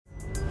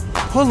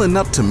Pulling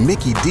up to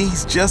Mickey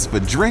D's just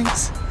for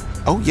drinks?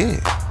 Oh yeah,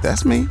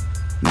 that's me.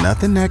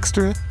 Nothing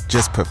extra,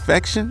 just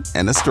perfection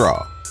and a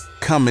straw.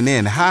 Coming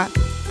in hot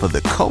for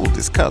the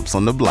coldest cups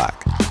on the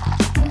block.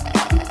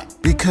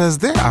 Because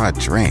there are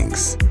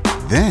drinks.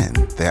 Then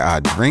there are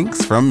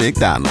drinks from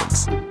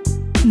McDonald's.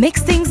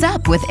 Mix things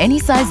up with any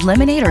size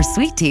lemonade or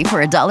sweet tea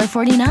for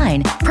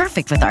 $1.49.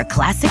 Perfect with our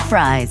classic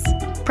fries.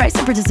 Price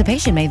and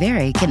participation may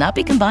vary. Cannot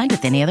be combined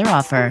with any other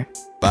offer.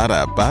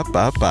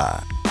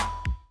 Ba-da-ba-ba-ba.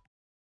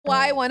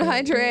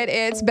 Y100,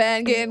 it's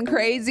been getting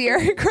crazier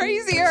and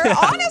crazier.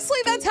 Honestly,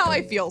 that's how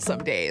I feel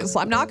some days.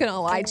 I'm not going to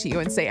lie to you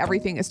and say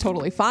everything is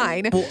totally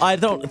fine. Well, I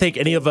don't think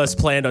any of us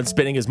planned on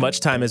spending as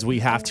much time as we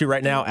have to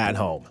right now at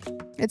home.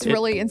 It's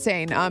really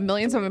insane.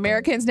 Millions of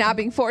Americans now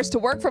being forced to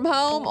work from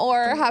home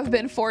or have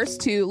been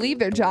forced to leave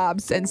their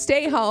jobs and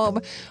stay home,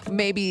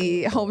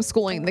 maybe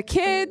homeschooling the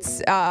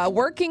kids,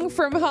 working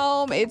from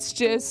home. It's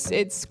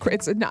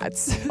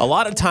nuts. A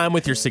lot of time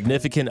with your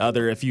significant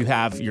other if you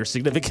have your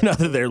significant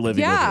other there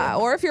living with you. Yeah,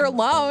 or if you're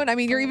alone, I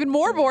mean, you're even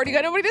more bored. You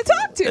got nobody to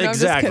talk to. No,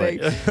 Exactly. I'm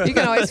just kidding. You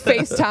can always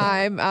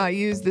FaceTime,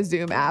 use the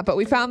Zoom app. But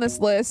we found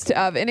this list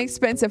of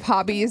inexpensive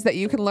hobbies that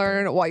you can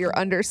learn while you're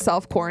under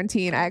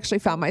self-quarantine. I actually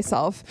found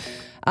myself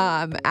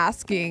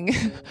asking,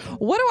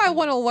 what do I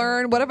want to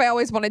learn? What have I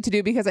always wanted to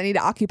do because I need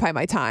to occupy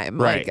my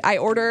time? Right. Like I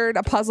ordered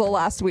a puzzle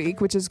last week,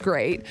 which is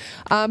great.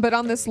 But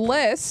on this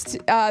list,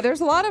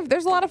 there's a lot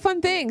of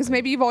fun things.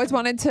 Maybe you've always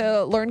wanted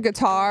to learn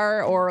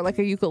guitar or like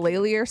a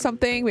ukulele or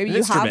something. Maybe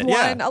you have one.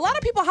 Yeah. A lot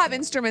of people have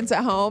instruments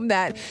at home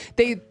that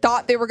they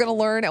thought they were going to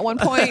learn at one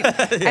point,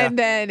 and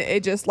then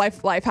it just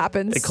life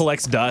happens. It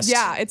collects dust.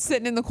 Yeah, it's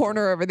sitting in the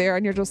corner over there,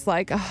 and you're just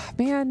like, oh,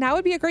 man, now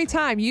would be a great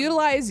time.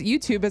 Utilize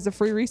YouTube as a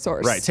free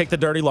resource. Right. Take the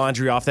dirty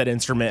laundry off that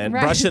instrument and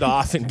brush it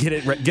off and get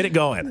it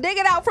going. Dig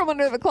it out from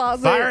under the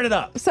closet. Fire it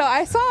up. So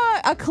I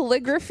saw a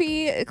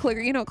calligraphy,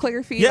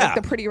 Yeah. like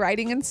the pretty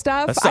writing and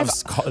stuff.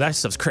 That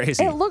stuff's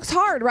crazy. It looks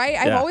hard, right?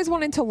 Yeah. I've always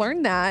wanted to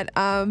learn that,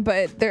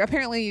 but there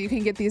apparently you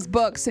can get these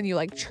books and you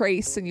like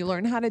trace and you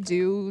learn how to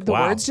do the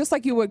words just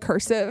like you would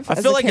cursive. I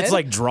feel like it's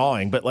like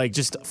drawing, but like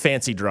just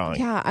fancy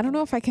drawing. Yeah, I don't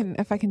know if I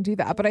can do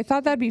that, but I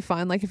thought that'd be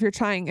fun. Like if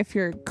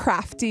you're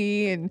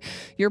crafty and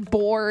you're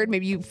bored,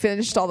 maybe you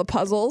finished all the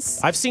puzzles.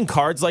 I've seen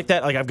cards like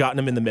that. Like I've gotten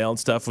them in the mail and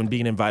stuff when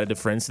being invited to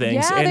friends'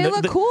 things. Yeah, and they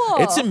look cool.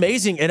 It's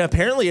amazing, and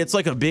apparently it's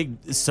like a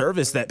big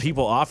service that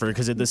people offer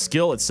because the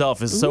skill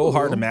itself is so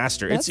hard to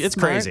master. It's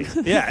smart. crazy.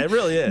 Yeah, it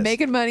really is.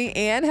 Making money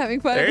and having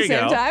fun There at the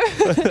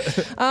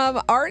you same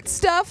time. Art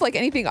stuff, like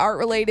anything art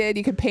related.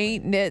 You could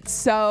paint, knit,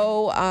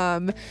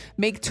 sew,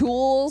 make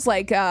tools.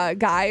 Like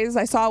guys,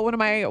 I saw one of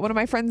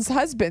my friends'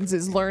 husbands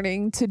is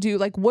learning to do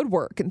like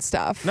woodwork and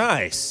stuff.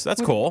 Nice.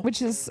 That's cool.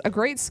 Which is a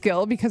great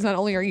skill because not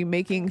only are you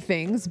making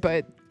things,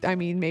 but I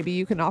mean, maybe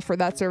you can offer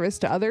that service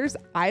to others.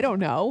 I don't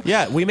know.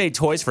 Yeah, we made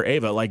toys for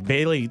Ava. Like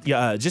Bailey,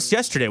 just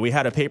yesterday, we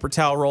had a paper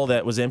towel roll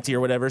that was empty or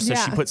whatever. So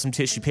she put some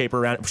tissue paper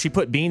around it. She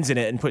put beans in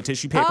it and put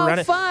tissue paper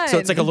around fun. it. So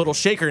it's like a little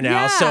shaker now.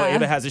 Yeah. So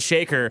Ava has a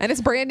shaker. And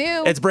it's brand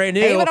new. It's brand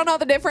new. Ava don't know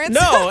the difference.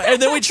 No.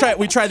 And then we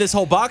tried this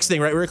whole box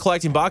thing, right? We were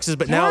collecting boxes,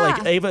 but now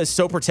like Ava is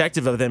so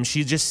protective of them.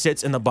 She just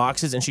sits in the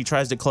boxes and she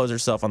tries to close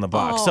herself on the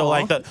box. So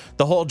like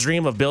the whole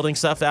dream of building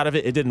stuff out of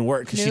it didn't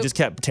work because she just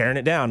kept tearing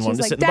it down. Wanted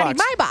to sit in the Daddy, box.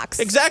 my box.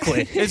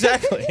 Exactly.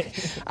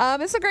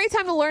 It's a great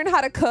time to learn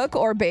how to cook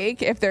or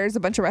bake if there's a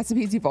bunch of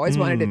recipes you've always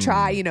wanted to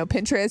try. You know,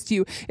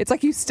 Pinterest, it's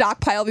like you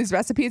stockpile these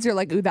recipes. You're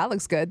like, ooh, that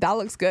looks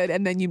good.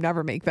 And then you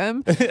never make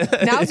them.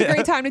 Now's a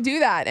great time to do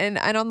that. And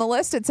on the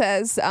list, it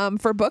says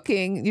for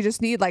booking, you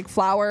just need like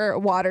flour,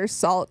 water,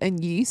 salt,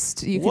 and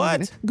yeast. You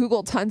can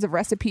Google tons of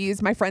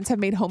recipes. My friends have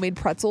made homemade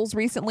pretzels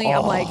recently.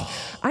 I'm like,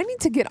 I need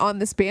to get on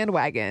this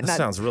bandwagon. That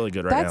sounds really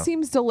good right now. That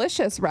seems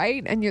delicious,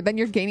 right? And then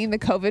you're gaining the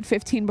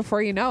COVID-15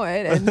 before you know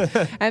it.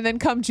 And then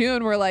come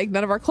June, we're like,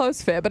 none of our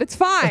clothes fit, but it's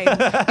fine. You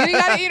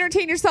got to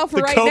entertain yourself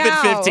right now.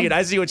 COVID-15.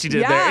 I see what you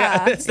did there.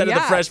 Yeah. Instead of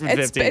the freshman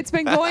 15. It's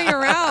been going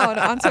around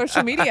on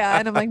social media,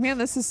 and I'm like, man,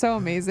 this is so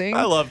amazing.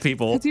 I love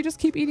people. Because you just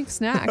keep eating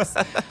snacks.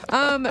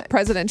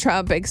 President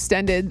Trump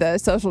extended the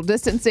social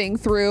distancing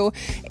through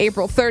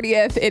April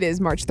 30th. It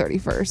is March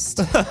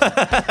 31st.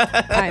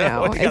 I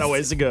know. We got a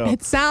ways to go.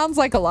 It sounds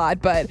like a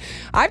lot, but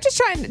I'm just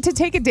trying to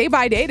take it day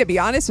by day, to be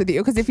honest with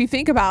you, because if you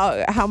think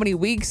about how many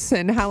weeks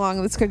and how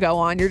long this could go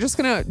on, you're just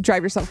going to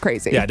drive yourself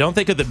crazy. Yeah, don't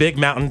think of the big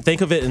mountain.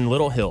 Think of it in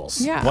little hills.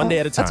 Yeah. One day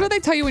at a time. That's what they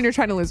tell you when you're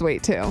trying to lose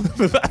weight, too.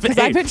 Because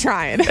I've been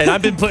trying. And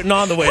I've been putting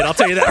on the weight. I'll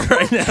tell you that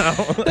right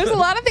now. There's a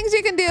lot of things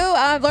you can do.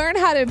 Learn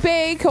how to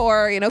bake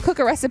or, cook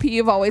a recipe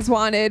you've always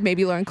wanted.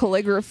 Maybe learn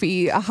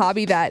calligraphy, a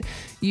hobby that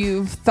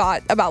you've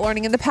thought about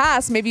learning in the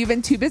past. Maybe you've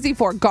been too busy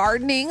for.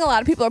 Gardening. A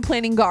lot of people are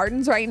planting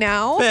gardens right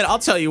now. Man, I'll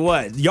tell you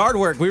what. Yard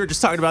work, we were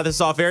just talking about this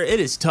off air. It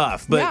is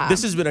tough. But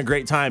this has been a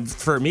great time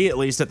for me, at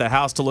least, at the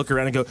house to look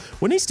around and go,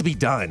 what needs to be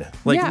done?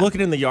 Like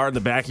looking in the yard, in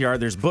the backyard,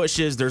 there's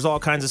bushes, there's all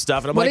kinds of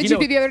stuff. And I'm what like, did you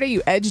do the other day?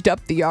 You edged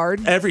up the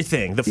yard?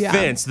 Everything. The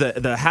fence,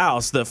 the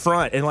house, the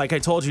front. And like I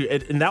told you,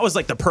 and that was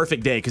like the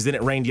perfect day because then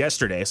it rained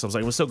yesterday. So I was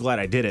like, I was so glad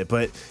I did it.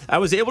 But I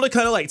was able to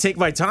kind of like take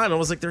my time. I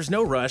was like, there's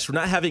no rush. We're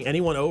not having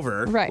anyone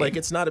over. Right. Like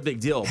it's It's not a big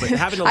deal. But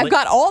having to I've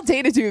got all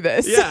day to do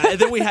this. Yeah, and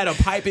then we had a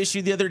pipe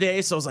issue the other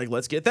day, so I was like,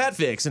 let's get that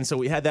fixed. And so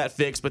we had that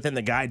fixed, but then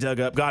the guy dug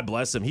up. God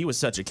bless him. He was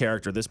such a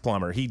character, this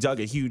plumber. He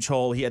dug a huge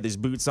hole. He had his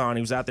boots on.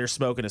 He was out there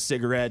smoking a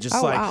cigarette,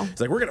 just wow. He's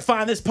like, we're gonna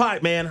find this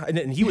pipe, man.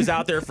 And he was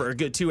out there for a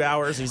good 2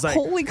 hours. He's like,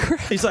 holy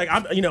crap. He's like,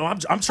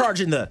 I'm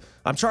charging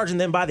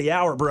them by the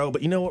hour, bro.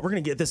 But you know what? We're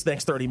gonna get this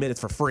next 30 minutes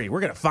for free. We're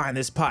gonna find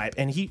this pipe.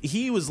 And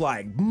he was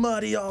like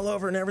muddy all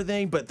over and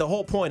everything. But the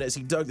whole point is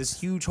he dug this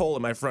huge hole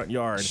in my front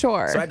yard.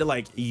 Sure. So I had to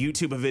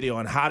YouTube a video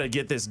on how to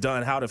get this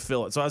done, how to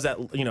fill it. So I was I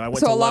went to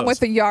So along Lowe's. with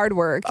the yard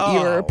work,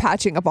 you're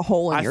patching up a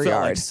hole in your I felt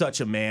yard. like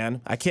such a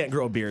man. I can't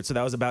grow a beard, so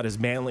that was about as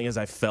manly as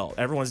I felt.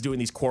 Everyone's doing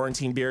these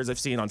quarantine beards I've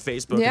seen on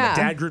Facebook and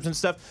the dad groups and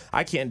stuff.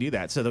 I can't do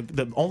that. So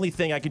the only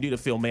thing I can do to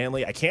feel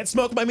manly, I can't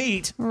smoke my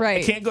meat.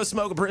 Right. I can't go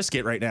smoke a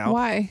brisket right now.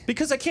 Why?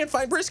 Because I can't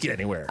find brisket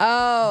anywhere.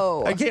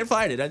 Oh. I can't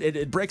find it.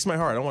 It breaks my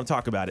heart. I don't want to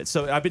talk about it.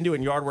 So I've been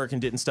doing yard work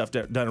and getting stuff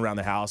done around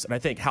the house, and I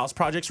think house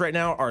projects right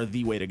now are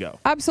the way to go.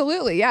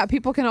 Absolutely. Yeah.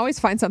 People can always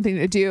find something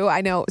to do.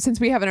 I know since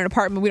we have an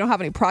apartment, we don't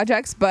have any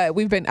projects, but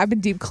I've been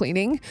deep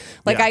cleaning.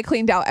 I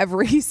cleaned out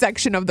every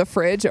section of the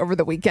fridge over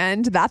the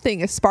weekend. That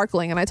thing is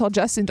sparkling. And I told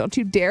Justin, don't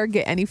you dare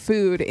get any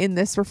food in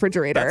this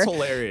refrigerator. That's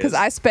hilarious. Because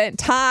I spent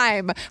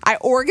time. I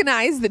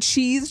organized the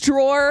cheese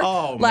drawer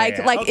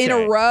in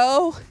a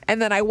row.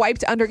 And then I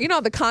wiped under,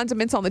 the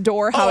condiments on the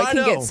door, how it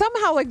can get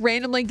somehow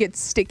randomly get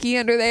sticky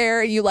under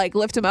there. And you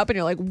lift them up and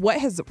you're like, what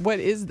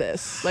is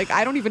this?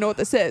 I don't even know what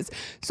this is.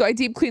 So I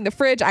deep cleaned the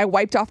fridge. I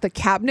wiped off the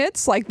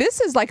cabinets.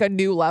 This is a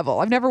new level.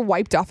 I've never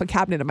wiped off a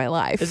cabinet in my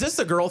life. Is this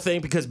the girl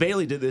thing? Because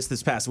Bailey did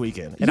this past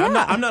weekend, and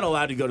I'm not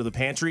allowed to go to the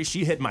pantry.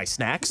 She hid my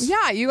snacks.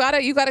 Yeah, you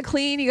gotta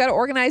clean, you gotta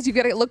organize, you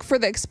gotta look for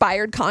the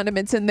expired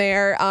condiments in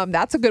there.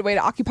 That's a good way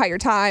to occupy your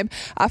time.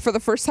 For the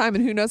first time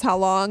in who knows how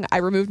long, I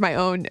removed my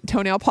own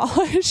toenail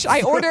polish.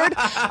 I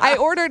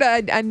ordered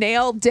a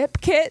nail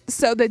dip kit.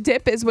 So the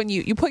dip is when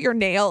you put your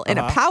nail in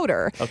a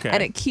powder,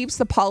 and it keeps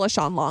the polish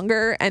on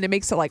longer, and it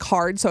makes it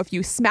hard. So if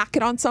you smack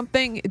it on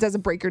something, it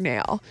doesn't break your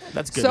nail.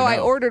 That's good. So I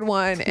ordered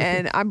one,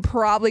 and I'm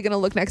probably gonna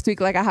look next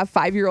week like I have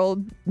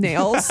 5-year-old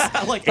nails.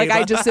 like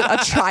I just a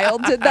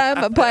child did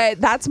them.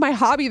 But that's my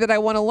hobby that I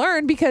want to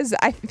learn, because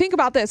I think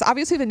about this.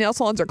 Obviously the nail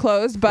salons are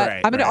closed, but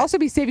I'm going to also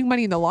be saving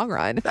money in the long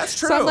run. That's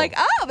true. So I'm like,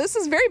 this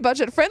is very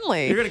budget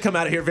friendly. You're going to come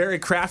out of here very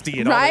crafty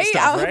and all this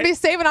stuff, I'm going to be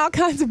saving all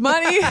kinds of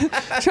money,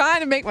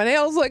 trying to make my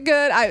nails look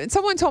good.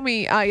 Someone told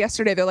me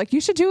yesterday, they're like,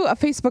 you should do a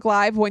Facebook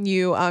Live when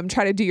you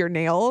try to do your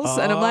nails.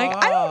 And I'm like,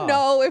 I don't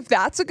know if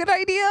that's a good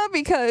idea,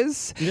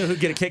 because... You know who'd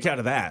get a kick out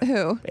of that?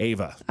 Who?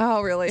 Ava.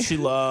 Oh, really? She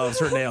loves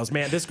her nails.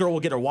 Man, this girl will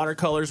get her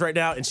watercolors right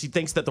now, and she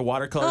thinks that the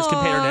watercolors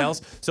can paint her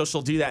nails, so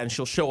she'll do that, and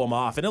she'll show them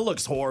off, and it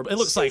looks horrible. It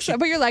looks like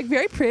But you're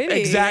very pretty.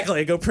 Exactly.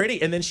 I go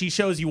pretty, and then she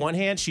shows you one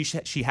hand,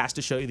 she has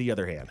to show you the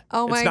other hand.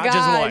 Oh my gosh. It's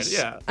not just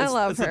one. Yeah. I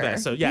love it's her. The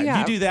best. So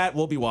you do that,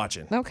 we'll be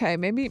watching. Okay,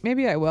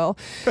 maybe I will.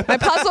 My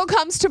puzzle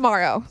comes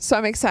tomorrow, so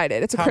I'm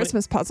excited. It's a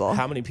Christmas puzzle.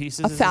 How many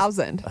pieces?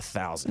 1,000.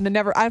 1,000. And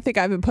I don't think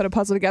I haven't put a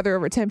puzzle together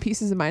over 10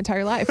 pieces in my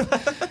entire life.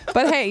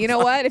 But hey, you know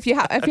what? If you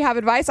have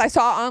advice, I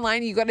saw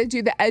online you got to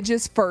do the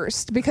edges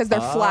first, because they're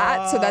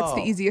flat, so that's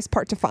the easiest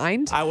part to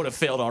find. I would have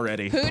failed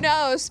already. Who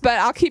knows? But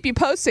I'll keep you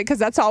posted, because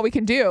that's all we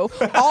can do.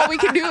 All we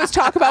can do is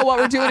talk about what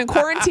we're doing in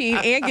quarantine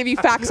and give you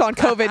facts on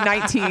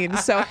COVID-19.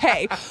 So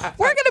hey,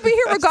 we're gonna be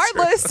here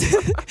regardless.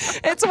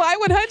 It's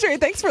Y100.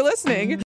 Thanks for listening.